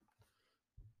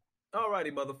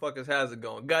Alrighty, motherfuckers, how's it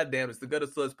going? Goddamn, it's the Gutter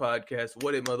Sluts podcast.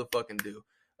 What it motherfucking do?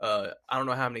 I don't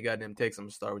know how many goddamn takes I'm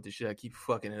gonna start with this shit. I keep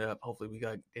fucking it up. Hopefully, we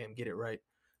goddamn get it right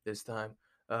this time.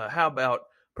 How about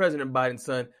President Biden's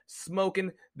son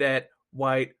smoking that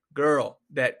white girl,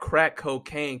 that crack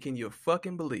cocaine? Can you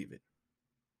fucking believe it?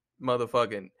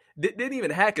 Motherfucking didn't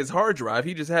even hack his hard drive.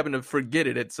 He just happened to forget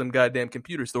it at some goddamn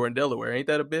computer store in Delaware. Ain't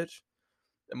that a bitch?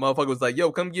 The motherfucker was like,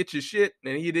 yo, come get your shit.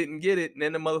 And he didn't get it. And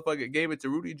then the motherfucker gave it to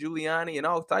Rudy Giuliani and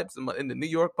all types of, in the New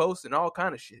York Post and all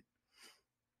kind of shit.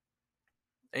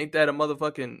 Ain't that a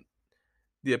motherfucking,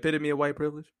 the epitome of white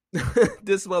privilege?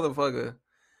 This motherfucker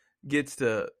gets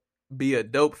to be a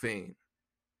dope fiend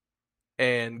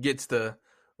and gets to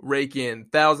rake in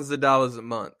thousands of dollars a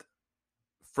month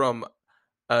from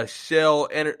a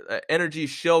energy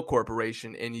shell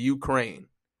corporation in Ukraine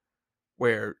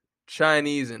where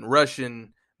Chinese and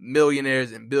Russian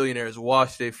millionaires and billionaires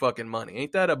wash their fucking money.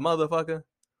 Ain't that a motherfucker?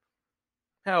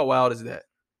 How wild is that?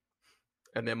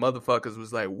 And then motherfuckers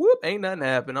was like, whoop, ain't nothing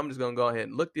happened. I'm just going to go ahead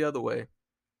and look the other way.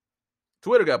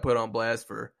 Twitter got put on blast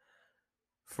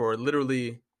for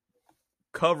literally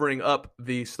covering up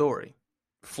the story.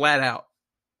 Flat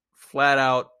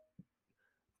out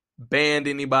banned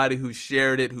anybody who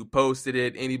shared it, who posted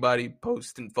it, anybody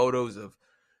posting photos of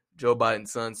Joe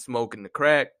Biden's son smoking the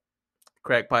crack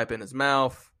pipe in his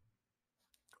mouth,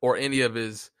 or any of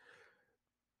his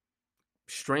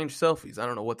strange selfies. I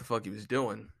don't know what the fuck he was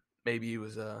doing. Maybe he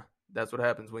was, that's what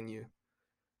happens when you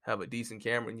have a decent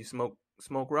camera and you smoke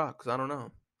rocks. I don't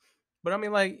know. But I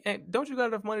mean, like, don't you got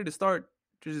enough money to start,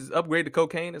 to just upgrade to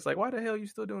cocaine? It's like, why the hell are you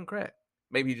still doing crack?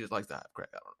 Maybe he just likes to have crack.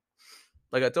 I don't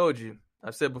know. Like I told you,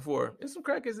 I've said before, and some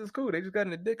crackheads is cool. They just got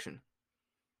an addiction.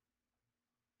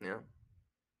 Yeah.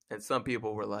 And some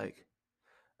people were like,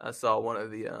 I saw one of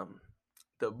the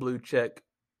blue check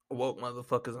woke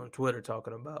motherfuckers on Twitter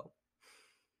talking about,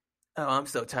 oh, I'm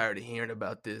so tired of hearing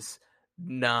about this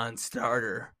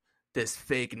non-starter, this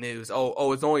fake news.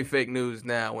 Oh, it's only fake news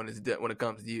now when it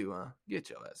comes to you, huh? Get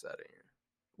your ass out of here.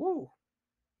 Woo.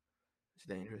 It's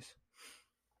dangerous.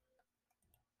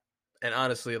 And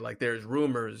honestly, like, there's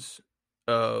rumors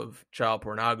of child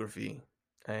pornography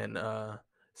and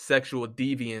sexual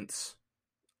deviance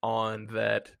on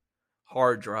that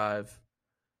hard drive,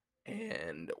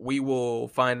 and we will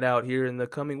find out here in the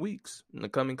coming weeks, in the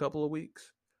coming couple of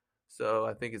weeks. So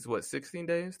I think it's 16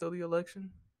 days till the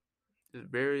election. It's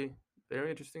very,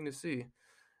 very interesting to see.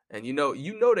 And you know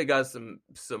they got some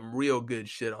real good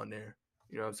shit on there.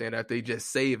 You know what I'm saying? That they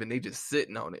just save and they just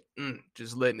sitting on it,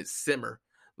 just letting it simmer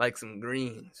like some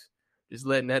greens, just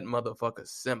letting that motherfucker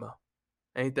simmer.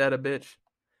 Ain't that a bitch?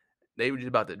 They were just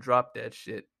about to drop that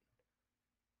shit.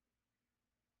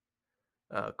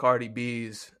 Cardi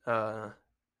B's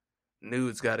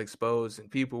nudes got exposed,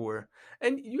 and people were,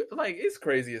 and you like, it's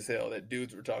crazy as hell that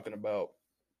dudes were talking about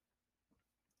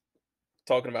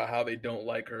how they don't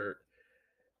like her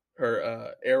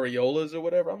areolas or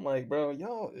whatever. I'm like, bro,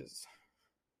 y'all is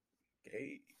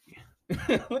gay.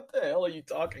 What the hell are you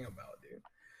talking about, dude?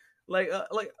 Like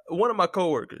one of my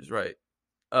coworkers, right?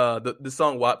 The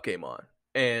song WAP came on,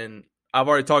 and I've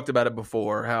already talked about it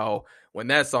before. How when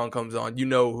that song comes on, you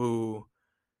know who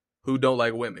don't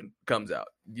like women comes out.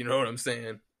 You know what I'm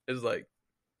saying? It's like,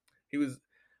 he was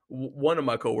one of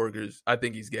my coworkers. I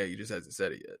think he's gay. He just hasn't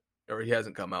said it yet, or he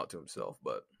hasn't come out to himself.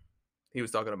 But he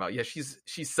was talking about, yeah, she's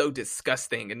so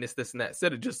disgusting and this and that.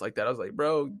 Said it just like that. I was like,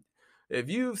 bro, if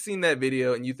you've seen that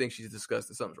video and you think she's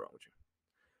disgusting, something's wrong with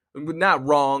you. Not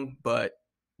wrong, but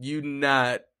you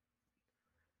don't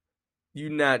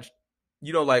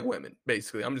like women.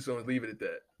 Basically, I'm just gonna leave it at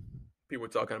that. People were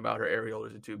talking about her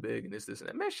areolas are too big and this and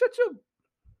that. Man, shut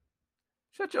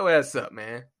your ass up,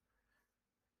 man.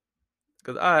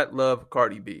 Because I love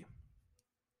Cardi B.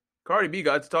 Cardi B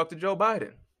got to talk to Joe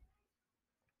Biden.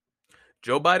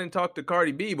 Joe Biden talked to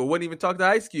Cardi B, but wouldn't even talk to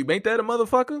Ice Cube. Ain't that a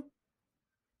motherfucker?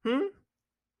 Them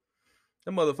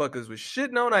motherfuckers was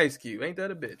shitting on Ice Cube. Ain't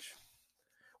that a bitch?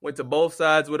 Went to both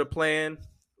sides with a plan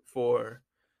for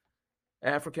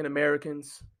African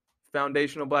Americans,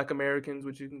 foundational Black Americans,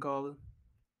 which you can call it.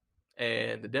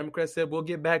 And the Democrats said, we'll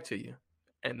get back to you.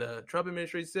 And the Trump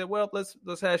administration said, well, let's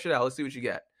hash it out. Let's see what you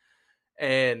got.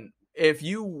 And if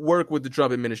you work with the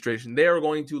Trump administration, they are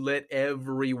going to let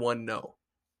everyone know.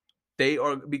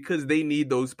 Because they need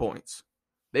those points.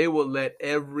 They will let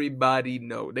everybody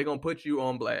know. They're going to put you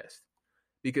on blast.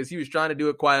 Because he was trying to do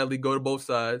it quietly, go to both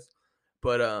sides.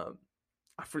 But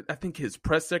I think his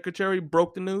press secretary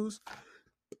broke the news.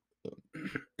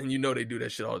 And you know they do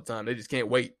that shit all the time. They just can't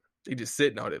wait. They just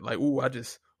sitting on it like, I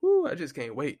just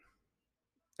can't wait.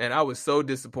 And I was so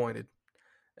disappointed.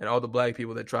 And all the black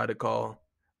people that tried to call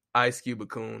Ice Cube a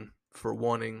coon for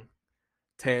wanting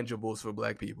tangibles for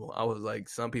black people. I was like,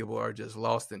 some people are just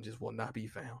lost and just will not be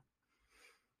found.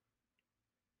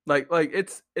 Like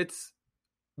it's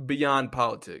beyond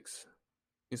politics.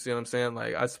 You see what I'm saying?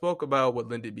 Like, I spoke about what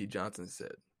Lyndon B. Johnson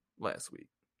said last week,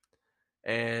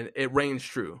 and it reigns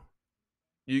true.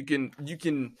 You can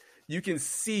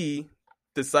see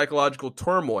the psychological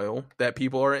turmoil that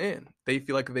people are in. They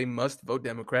feel like they must vote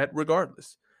Democrat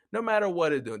regardless, no matter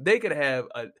what it's doing. They could have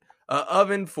a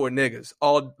oven for niggas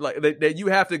all like that you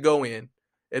have to go in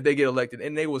if they get elected,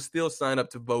 and they will still sign up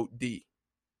to vote D.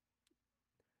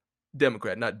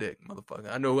 Democrat, not Dick, motherfucker.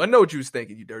 I know what you was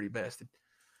thinking, you dirty bastard.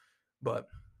 But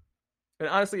and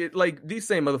honestly, like these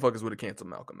same motherfuckers would have canceled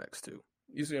Malcolm X too.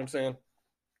 You see what I'm saying?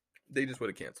 They just would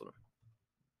have canceled him.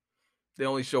 They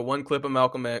only show one clip of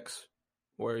Malcolm X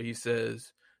where he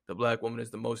says the black woman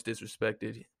is the most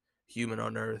disrespected human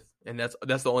on earth, and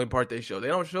that's the only part they show. They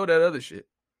don't show that other shit.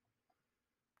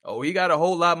 Oh, he got a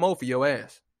whole lot more for your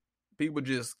ass. People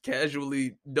just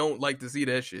casually don't like to see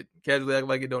that shit. Casually act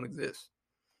like it don't exist.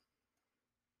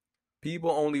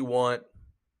 People only want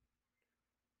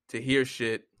to hear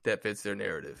shit that fits their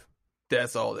narrative.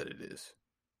 That's all that it is.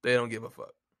 They don't give a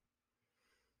fuck.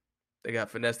 They got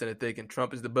finessed into thinking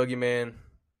Trump is the boogeyman.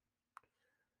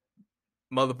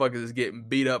 Motherfuckers is getting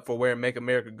beat up for wearing Make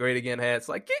America Great Again hats.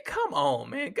 Like, come on,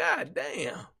 man. God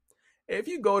damn. If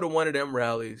you go to one of them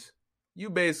rallies, you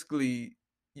basically,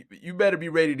 you better be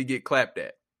ready to get clapped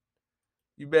at.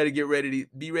 You better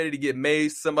be ready to get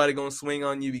mazed. Somebody gonna swing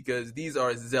on you because these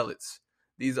are zealots.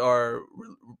 These are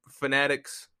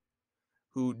fanatics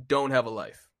who don't have a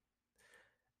life.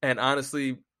 And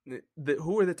honestly,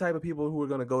 who are the type of people who are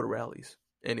going to go to rallies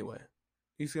anyway?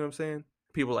 You see what I'm saying?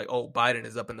 People are like, oh, Biden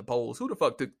is up in the polls. Who the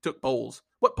fuck took polls?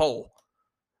 What poll?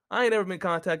 I ain't ever been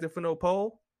contacted for no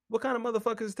poll. What kind of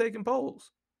motherfuckers is taking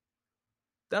polls?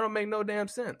 That don't make no damn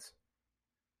sense.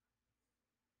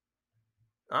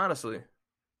 Honestly,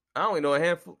 I only know a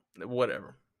handful.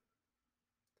 Whatever.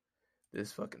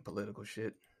 This fucking political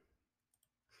shit.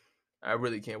 I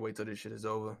really can't wait till this shit is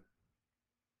over.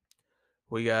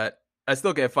 I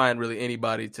still can't find really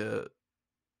anybody to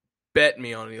bet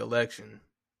me on the election.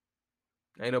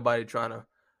 Ain't nobody trying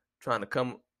to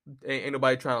come. Ain't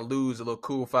nobody trying to lose a little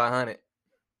cool 500.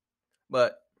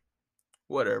 But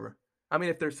whatever. I mean,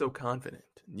 if they're so confident,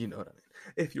 you know what I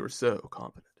mean. If you're so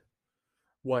confident,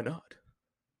 why not?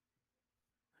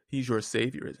 He's your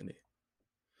savior, isn't he?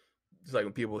 It's like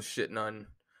when people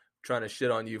trying to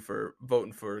shit on you for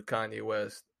voting for Kanye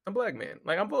West. I'm a black man.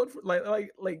 Like, I'm voting for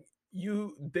like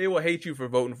you. They will hate you for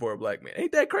voting for a black man.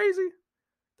 Ain't that crazy?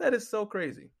 That is so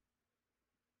crazy.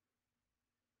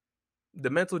 The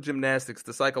mental gymnastics,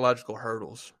 the psychological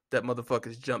hurdles that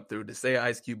motherfuckers jump through to say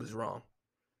Ice Cube is wrong.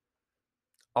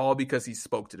 All because he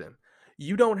spoke to them.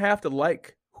 You don't have to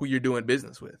like who you're doing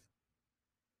business with.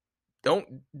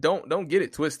 Don't get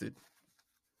it twisted.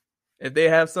 If they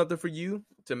have something for you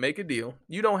to make a deal,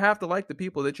 you don't have to like the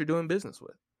people that you're doing business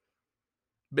with.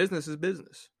 Business is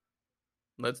business.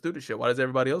 Let's do the shit. Why does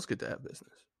everybody else get to have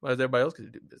business? Why does everybody else get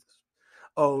to do business?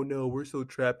 Oh no, we're so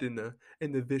trapped in the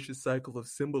vicious cycle of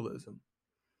symbolism.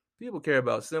 People care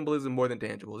about symbolism more than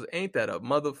tangibles. Ain't that a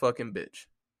motherfucking bitch?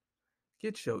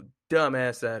 Get your dumb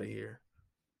ass out of here.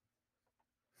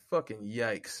 Fucking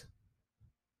yikes.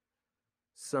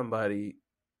 Somebody.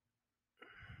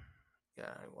 Yeah,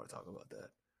 I don't want to talk about that.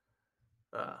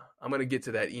 I'm going to get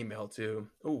to that email too.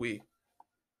 Oh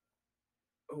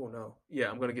no. Yeah,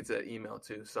 I'm going to get to that email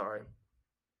too. Sorry.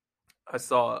 I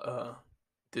saw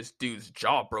this dude's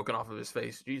jaw broken off of his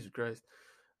face. Jesus Christ.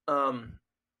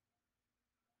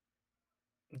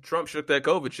 Trump shook that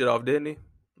COVID shit off, didn't he?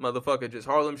 Motherfucker just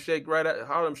Harlem shook right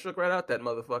out that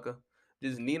motherfucker.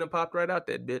 Just Nina popped right out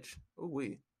that bitch.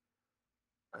 Ooh-wee.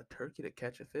 A turkey to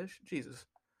catch a fish? Jesus.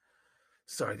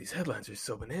 Sorry, these headlines are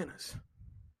so bananas.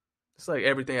 It's like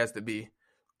everything has to be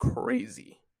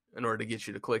crazy in order to get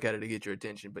you to click at it to get your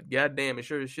attention. But goddamn, it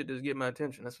sure as shit does get my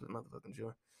attention. That's for motherfucking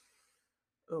sure.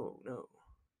 Oh, no.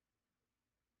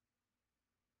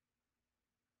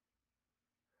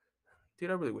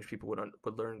 Dude, I really wish people would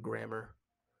learn grammar,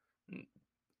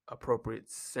 appropriate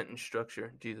sentence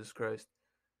structure. Jesus Christ.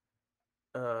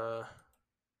 What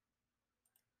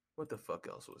the fuck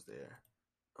else was there?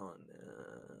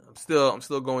 I'm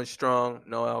still going strong.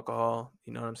 No alcohol.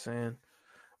 You know what I'm saying?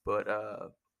 But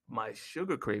my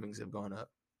sugar cravings have gone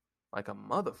up like a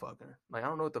motherfucker. Like, I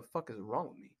don't know what the fuck is wrong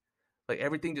with me. Like,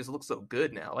 everything just looks so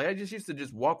good now. Like, I just used to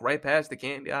just walk right past the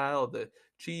candy aisle, the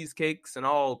cheesecakes and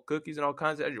all cookies and all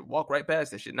kinds of. I just walk right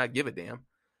past that shit, not give a damn.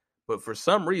 But for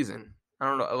some reason, I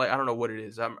don't know. Like, I don't know what it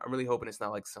is. I'm really hoping it's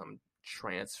not like some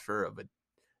transfer of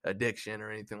addiction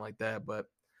or anything like that. But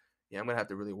yeah, I'm gonna have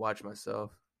to really watch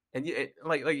myself. And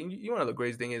like you know the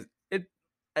crazy thing is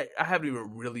I haven't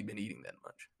even really been eating that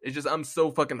much. It's just I'm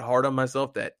so fucking hard on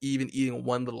myself that even eating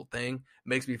one little thing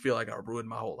makes me feel like I ruined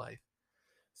my whole life.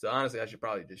 So honestly, I should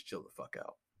probably just chill the fuck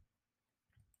out.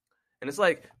 And it's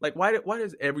like why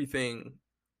does everything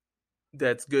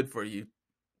that's good for you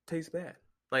taste bad?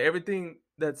 Like everything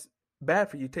that's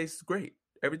bad for you tastes great.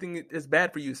 Everything that's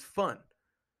bad for you is fun.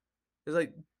 It's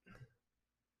like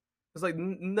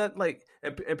not like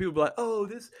and people be like, oh,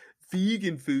 this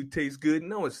vegan food tastes good.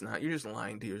 No, it's not. You're just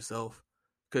lying to yourself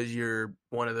because you're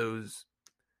one of those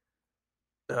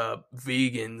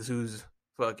vegans who's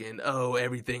fucking, oh,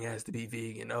 everything has to be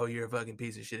vegan. Oh, you're a fucking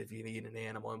piece of shit if you eat an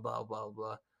animal and blah blah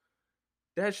blah.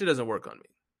 That shit doesn't work on me.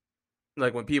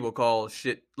 Like when people call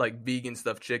shit like vegan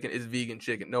stuff chicken, it's vegan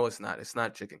chicken. No, it's not. It's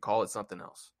not chicken. Call it something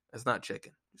else. It's not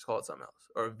chicken. Just call it something else.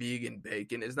 Or vegan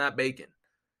bacon. It's not bacon.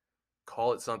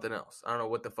 Call it something else. I don't know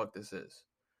what the fuck this is.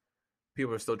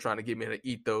 People are still trying to get me to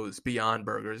eat those Beyond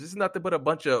Burgers. It's nothing but a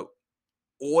bunch of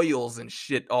oils and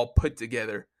shit all put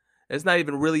together. It's not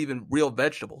even really even real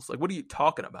vegetables. Like, what are you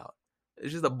talking about?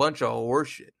 It's just a bunch of horse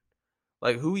shit.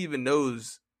 Like, who even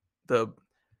knows the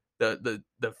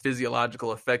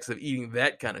physiological effects of eating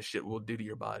that kind of shit will do to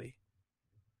your body?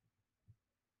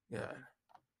 Yeah.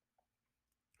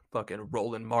 Fucking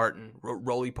Roland Martin,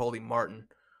 Roly Poly Martin,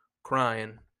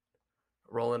 crying,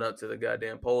 rolling up to the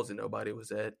goddamn polls that nobody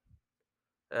was at.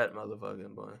 That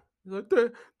motherfucking boy. He's like,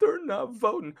 they're not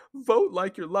voting. Vote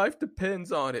like your life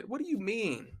depends on it. What do you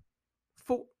mean?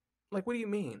 Like, what do you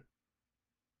mean?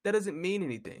 That doesn't mean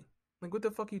anything. Like, what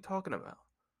the fuck are you talking about?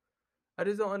 I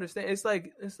just don't understand. It's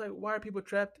like, why are people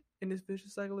trapped in this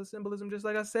vicious cycle of symbolism? Just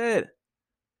like I said.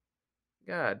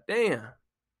 God damn.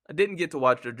 I didn't get to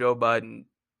watch the Joe Biden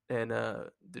and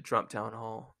the Trump town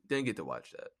hall. Didn't get to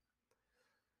watch that.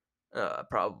 I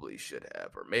probably should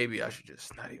have, or maybe I should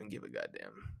just not even give a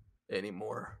goddamn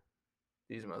anymore.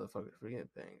 These motherfuckers forget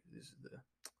things. This is the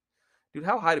dude.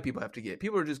 How high do people have to get?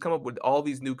 People are just come up with all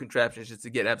these new contraptions just to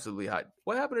get absolutely high.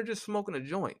 What happened to just smoking a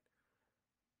joint?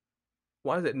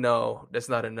 Why is it? No, that's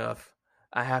not enough.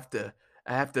 I have to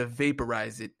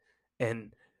vaporize it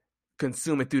and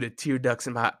consume it through the tear ducts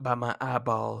in by my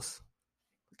eyeballs.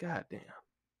 God damn.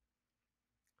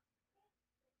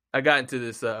 I got into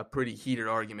this pretty heated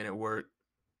argument at work.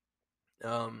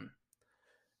 And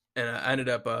I ended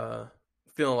up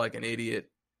feeling like an idiot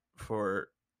for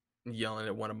yelling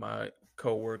at one of my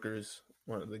coworkers,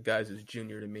 one of the guys who's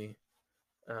junior to me.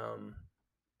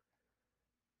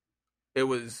 It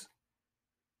was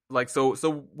like so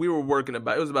we were working it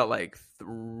was about like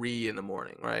 3 a.m,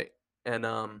 right? And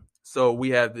so we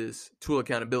have this tool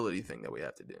accountability thing that we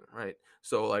have to do, right?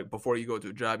 So like before you go to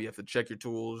a job, you have to check your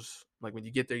tools. Like when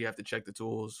you get there, you have to check the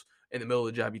tools. In the middle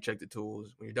of the job, you check the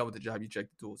tools. When you're done with the job, you check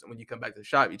the tools. And when you come back to the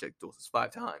shop, you check the tools. It's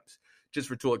 5 times just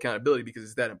for tool accountability because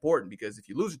it's that important. Because if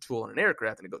you lose a tool on an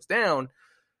aircraft and it goes down,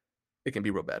 it can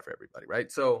be real bad for everybody,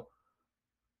 right? So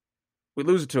we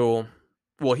lose a tool.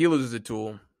 Well, he loses a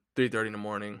tool 3:30 in the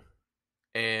morning.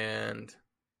 And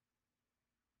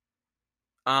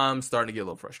I'm starting to get a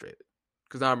little frustrated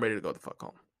because I'm ready to go the fuck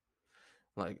home.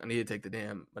 Like, I need to take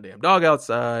my damn dog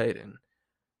outside, and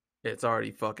it's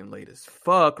already fucking late as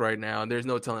fuck right now, and there's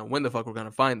no telling when the fuck we're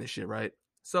gonna find this shit, right?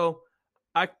 So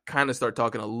I kind of start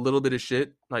talking a little bit of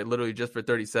shit, like literally just for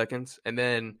 30 seconds, and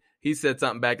then he said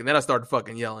something back, and then I started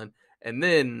fucking yelling, and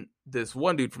then this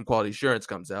one dude from Quality Assurance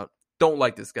comes out. Don't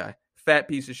like this guy. Fat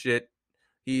piece of shit.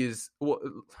 He's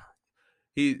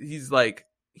like,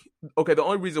 okay, the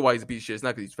only reason why he's a piece of shit is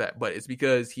not because he's fat, but it's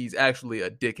because he's actually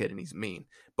a dickhead and he's mean.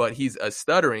 But he's a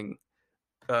stuttering,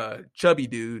 chubby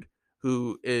dude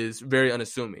who is very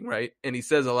unassuming, right? And he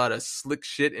says a lot of slick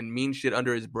shit and mean shit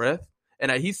under his breath.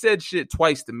 And he said shit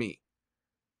twice to me,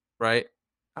 right?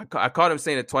 I caught him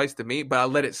saying it twice to me, but I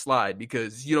let it slide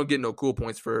because you don't get no cool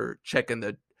points for checking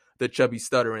the chubby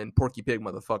stuttering Porky Pig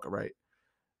motherfucker, right?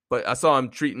 But I saw him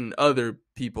treating other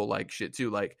people like shit too.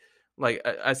 Like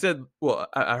I said, well,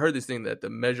 I heard this thing that the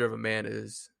measure of a man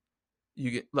is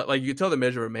you can tell the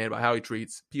measure of a man by how he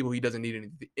treats people he doesn't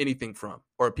need anything from,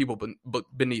 or people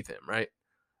beneath him, right?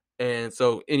 And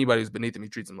so anybody who's beneath him, he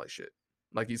treats him like shit.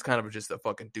 Like he's kind of just a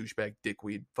fucking douchebag,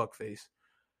 dickweed, fuckface.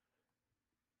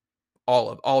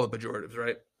 All the pejoratives,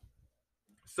 right?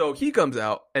 So he comes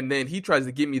out and then he tries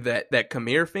to give me that come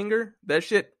here finger. That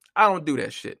shit, I don't do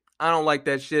that shit. I don't like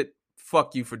that shit.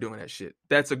 Fuck you for doing that shit.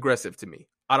 That's aggressive to me.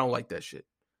 I don't like that shit.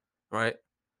 Right?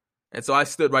 And so I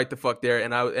stood right the fuck there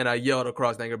and I yelled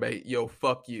across Anger Bay, yo,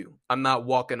 fuck you. I'm not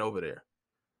walking over there.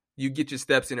 You get your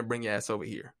steps in and bring your ass over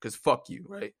here. Because fuck you,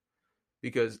 right?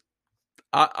 Because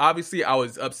obviously I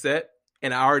was upset.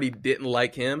 and I already didn't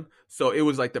like him. So it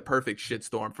was like the perfect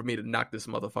shitstorm for me to knock this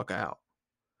motherfucker out.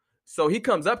 So he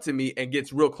comes up to me and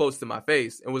gets real close to my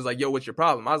face and was like, yo, what's your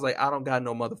problem? I was like, I don't got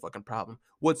no motherfucking problem.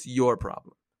 What's your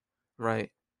problem?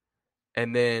 Right.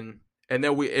 And then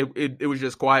it was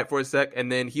just quiet for a sec. And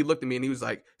then he looked at me and he was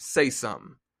like, say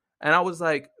something. And I was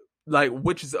like,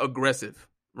 which is aggressive,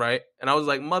 right? And I was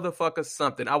like, motherfucker,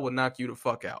 something. I will knock you the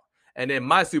fuck out. And then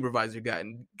my supervisor got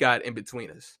in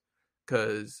between us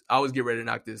because I was getting ready to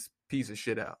knock this piece of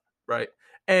shit out, right?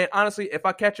 And honestly, if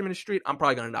I catch him in the street, I'm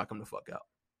probably gonna knock him the fuck out.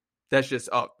 That's just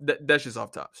off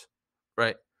tops,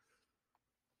 right?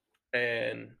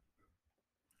 And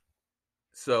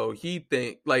so he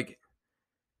think like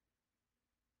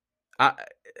I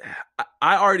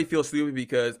I already feel stupid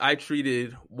because I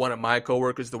treated one of my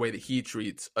coworkers the way that he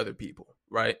treats other people,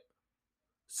 right?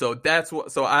 So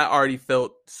I already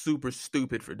felt super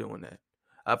stupid for doing that.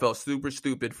 I felt super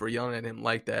stupid for yelling at him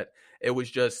like that. It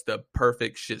was just the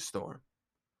perfect shitstorm.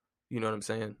 You know what I'm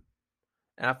saying?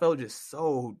 And I felt just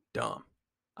so dumb.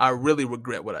 I really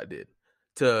regret what I did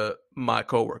to my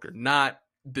coworker, not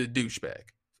the douchebag.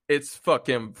 It's fuck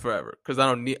him forever because I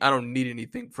don't need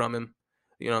anything from him.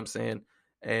 You know what I'm saying?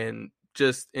 And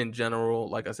just in general,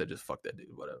 like I said, just fuck that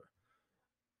dude, whatever.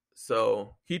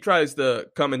 So he tries to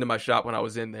come into my shop when I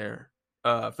was in there,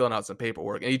 filling out some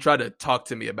paperwork, and he tried to talk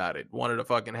to me about it. Wanted to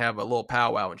fucking have a little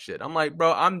powwow and shit. I'm like,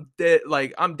 bro, I'm dead.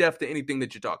 Like, I'm deaf to anything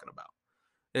that you're talking about.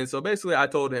 And so basically, I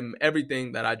told him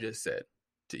everything that I just said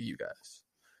to you guys.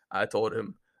 I told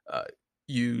him,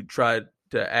 you tried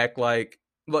to act like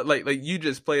you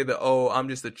just play the, oh, I'm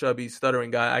just a chubby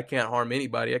stuttering guy. I can't harm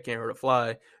anybody. I can't hurt a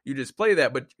fly. You just play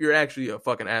that, but you're actually a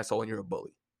fucking asshole and you're a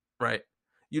bully, right?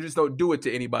 You just don't do it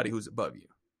to anybody who's above you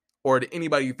or to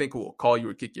anybody you think will call you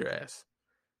or kick your ass.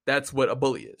 That's what a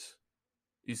bully is.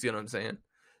 You see what I'm saying?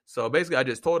 So basically, I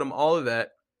just told him all of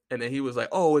that. And then he was like,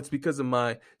 oh, it's because of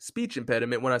my speech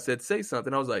impediment. When I said say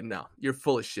something, I was like, no, you're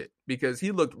full of shit. Because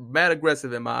he looked mad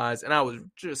aggressive in my eyes, and I was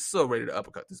just so ready to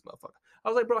uppercut this motherfucker. I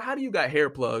was like, bro, how do you got hair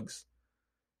plugs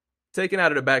taken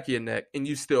out of the back of your neck, and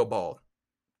you still bald?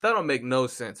 That don't make no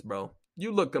sense, bro.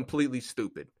 You look completely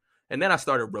stupid. And then I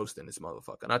started roasting this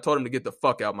motherfucker, and I told him to get the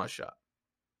fuck out my shop.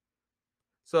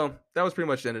 So that was pretty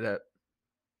much the end of that.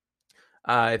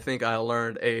 I think I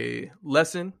learned a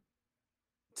lesson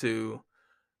to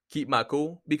keep my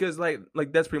cool because like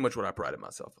that's pretty much what I prided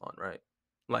myself on, right?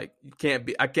 Like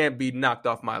I can't be knocked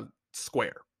off my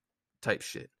square type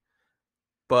shit.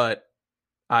 But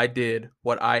I did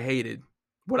what I hated.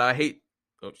 What I hate.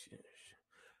 Oh shit.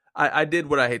 I did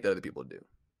what I hate that other people do.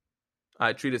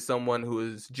 I treated someone who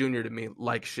is junior to me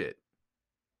like shit.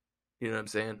 You know what I'm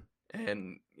saying?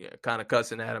 And yeah, kind of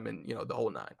cussing at him and the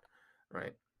whole nine,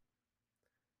 right?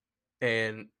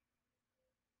 And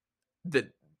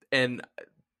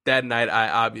that night I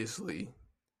obviously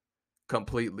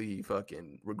completely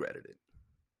fucking regretted it.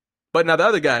 But now the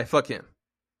other guy, fuck him.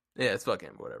 Yeah, it's fuck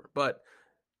him, whatever. But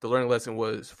the learning lesson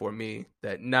was for me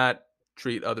that not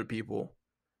treat other people,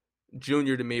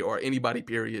 junior to me or anybody,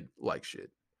 period, like shit.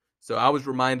 So I was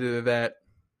reminded of that.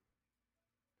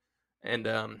 And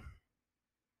I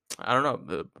don't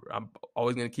know. I'm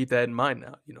always going to keep that in mind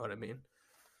now. You know what I mean?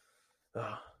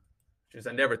 Just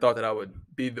I never thought that I would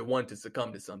be the one to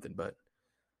succumb to something, but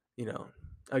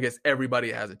I guess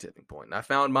everybody has a tipping point. And I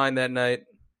found mine that night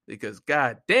because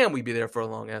god damn, we'd be there for a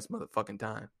long ass motherfucking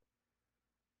time.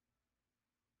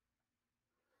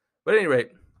 But at any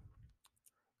rate,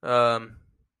 the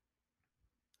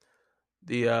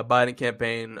Biden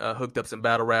campaign hooked up some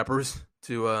battle rappers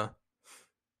to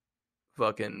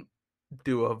fucking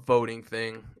do a voting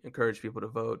thing, encourage people to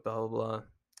vote, blah blah blah.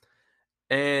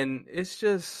 And it's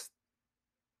just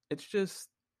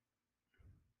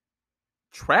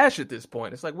trash at this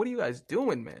point. It's like, what are you guys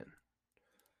doing, man?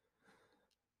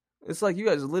 It's like you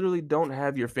guys literally don't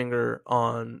have your finger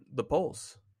on the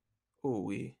pulse. Ooh,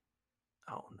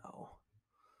 oh no.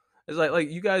 It's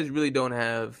like you guys really don't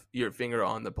have your finger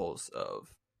on the pulse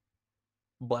of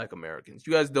Black Americans.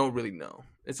 You guys don't really know.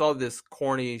 It's all this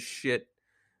corny shit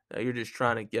that you're just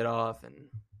trying to get off and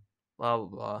blah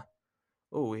blah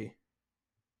blah. Ooh.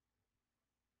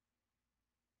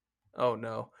 Oh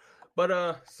no.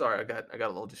 But sorry, I got a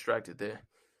little distracted there.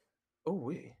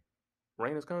 Ooh.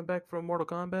 Rain is coming back from Mortal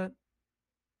Kombat.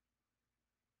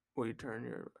 Where you turn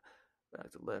your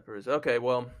back to lepers. Okay,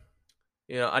 well,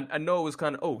 I know it was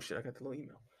kind of. Oh shit! I got the little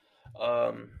email.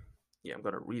 Yeah, I'm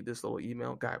gonna read this little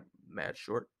email. Got mad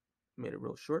short. Made it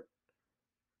real short.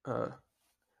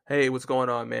 Hey, what's going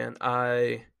on, man?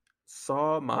 I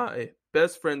saw my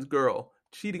best friend's girl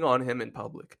cheating on him in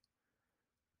public.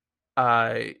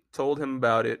 I told him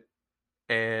about it,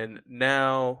 And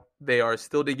now they are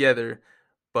still together,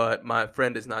 but my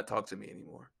friend does not talk to me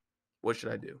anymore. What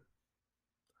should I do?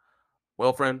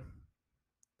 Well, friend,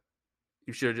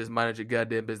 you should have just minded your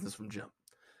goddamn business from jump.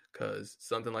 Because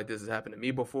something like this has happened to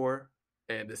me before,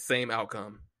 and the same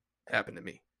outcome happened to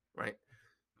me, right?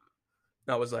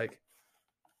 I was like,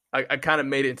 I kind of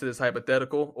made it into this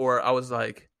hypothetical, or I was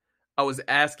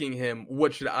asking him,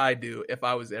 what should I do if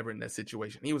I was ever in that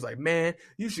situation? He was like, man,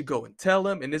 you should go and tell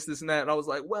him, and this, and that. And I was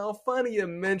like, well, funny you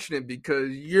mention it,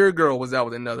 because your girl was out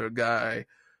with another guy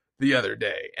the other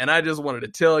day, and I just wanted to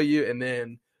tell you, and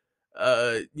then,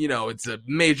 it's a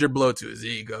major blow to his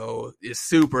ego. It's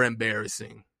super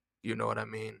embarrassing. You know what I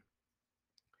mean?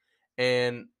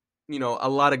 And, a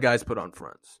lot of guys put on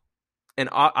fronts. And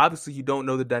obviously you don't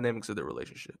know the dynamics of their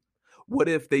relationship. What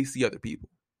if they see other people,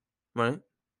 right?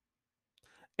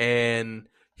 And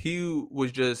he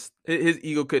was just, his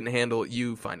ego couldn't handle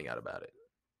you finding out about it.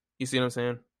 You see what I'm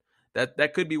saying?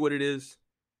 That could be what it is.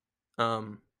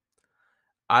 I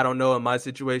don't know in my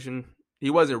situation.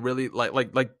 He wasn't really like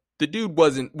the dude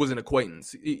was an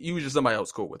acquaintance. He was just somebody I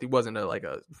was cool with. He wasn't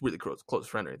a really close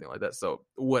friend or anything like that. So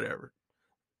whatever.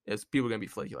 If people are gonna be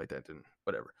flaky like that, then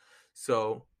whatever.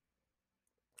 So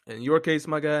in your case,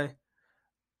 my guy,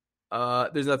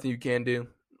 there's nothing you can do.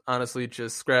 Honestly,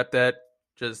 just scrap that.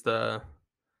 Just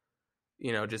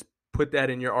just put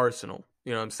that in your arsenal.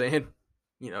 You know what I'm saying?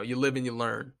 You live and you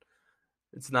learn.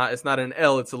 It's not an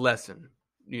L, it's a lesson.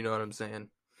 You know what I'm saying?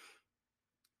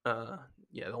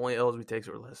 Yeah, the only L's we take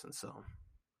are lessons. So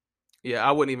yeah,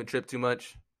 I wouldn't even trip too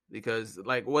much, because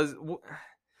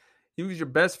he was your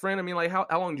best friend. I mean, like, how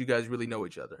long do you guys really know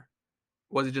each other?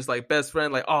 Was it just like best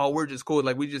friend, like, oh, we're just cool,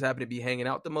 like we just happen to be hanging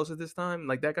out the most of this time,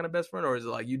 like that kind of best friend? Or is it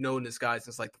like this guy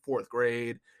since like the 4th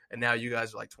grade, and now you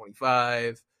guys are like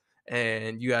 25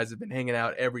 and you guys have been hanging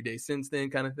out every day since then,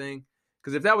 kind of thing?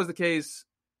 Because if that was the case,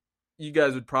 you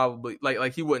guys would probably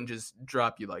like he wouldn't just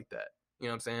drop you like that. You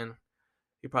know what I'm saying?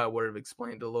 He probably would have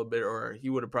explained a little bit, or he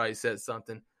would have probably said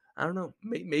something. I don't know.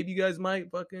 Maybe you guys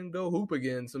might fucking go hoop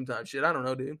again sometime. Shit, I don't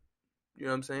know, dude. You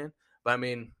know what I'm saying? But I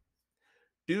mean,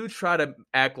 dudes try to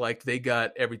act like they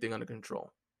got everything under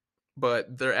control,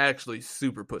 but they're actually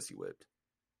super pussy whipped.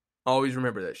 Always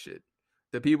remember that shit.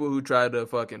 The people who try to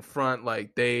fucking front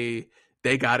like they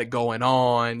got it going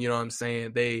on, you know what I'm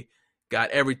saying? They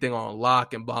got everything on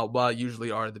lock and blah, blah,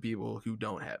 usually are the people who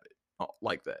don't have it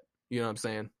like that. You know what I'm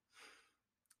saying?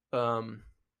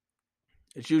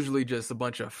 It's usually just a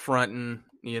bunch of fronting,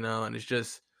 and it's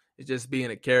just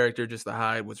being a character just to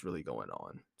hide what's really going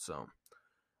on. So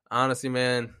honestly,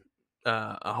 man,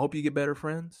 I hope you get better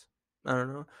friends. I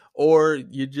don't know. Or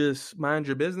you just mind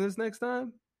your business next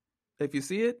time if you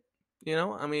see it.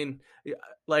 I mean,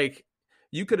 like,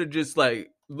 you could have just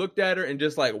like looked at her and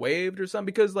just like waved or something,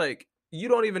 because like you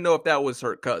don't even know if that was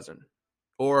her cousin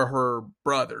or her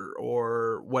brother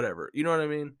or whatever. You know what I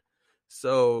mean?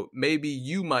 So maybe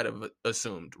you might have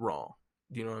assumed wrong.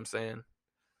 You know what I'm saying?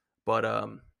 But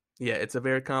yeah, it's a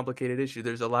very complicated issue.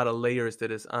 There's a lot of layers to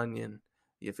this onion.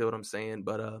 You feel what I'm saying?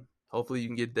 But hopefully you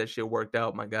can get that shit worked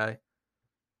out, my guy.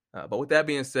 But with that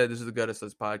being said, this is the Gutter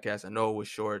Sluts podcast. I know it was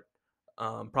short.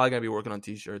 Probably gonna be working on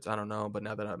t-shirts. I don't know, but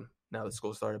now that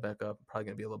school started back up, I'm probably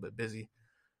gonna be a little bit busy.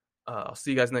 I'll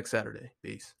see you guys next Saturday.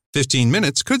 Peace. 15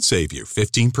 minutes could save you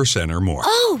 15% or more.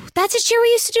 Oh, that's a cheer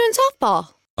we used to do in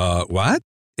softball. What?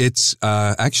 It's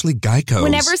actually Geico's.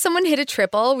 Whenever someone hit a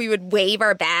triple, we would wave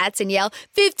our bats and yell,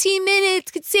 15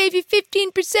 minutes could save you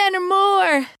 15% or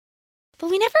more. But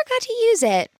we never got to use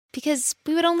it because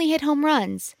we would only hit home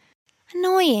runs.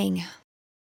 Annoying.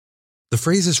 The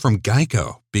phrase is from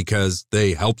Geico because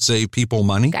they help save people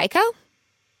money. Geico?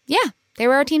 Yeah, they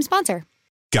were our team sponsor.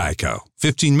 Geico.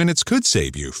 15 minutes could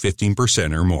save you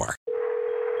 15% or more.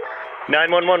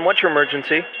 911, what's your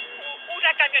emergency?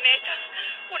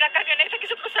 Una camioneta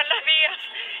quiso cruzar las vías.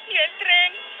 Y el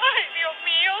tren, ay, Dios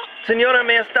mío. Señora,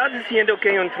 ¿me estás diciendo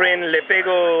que un tren le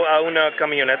pegó a una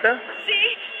camioneta?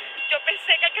 Sí, yo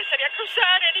pensé que alcanzaría a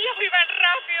cruzar. Ellos iban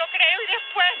rápido, creo, y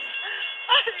después...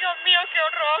 Ay, Dios mío, qué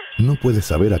horror. No puedes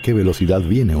saber a qué velocidad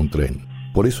viene un tren.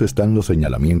 Por eso están los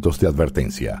señalamientos de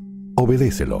advertencia.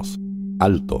 Obedécelos.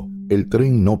 Alto, el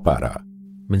tren no para.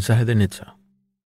 Mensaje de NHTSA.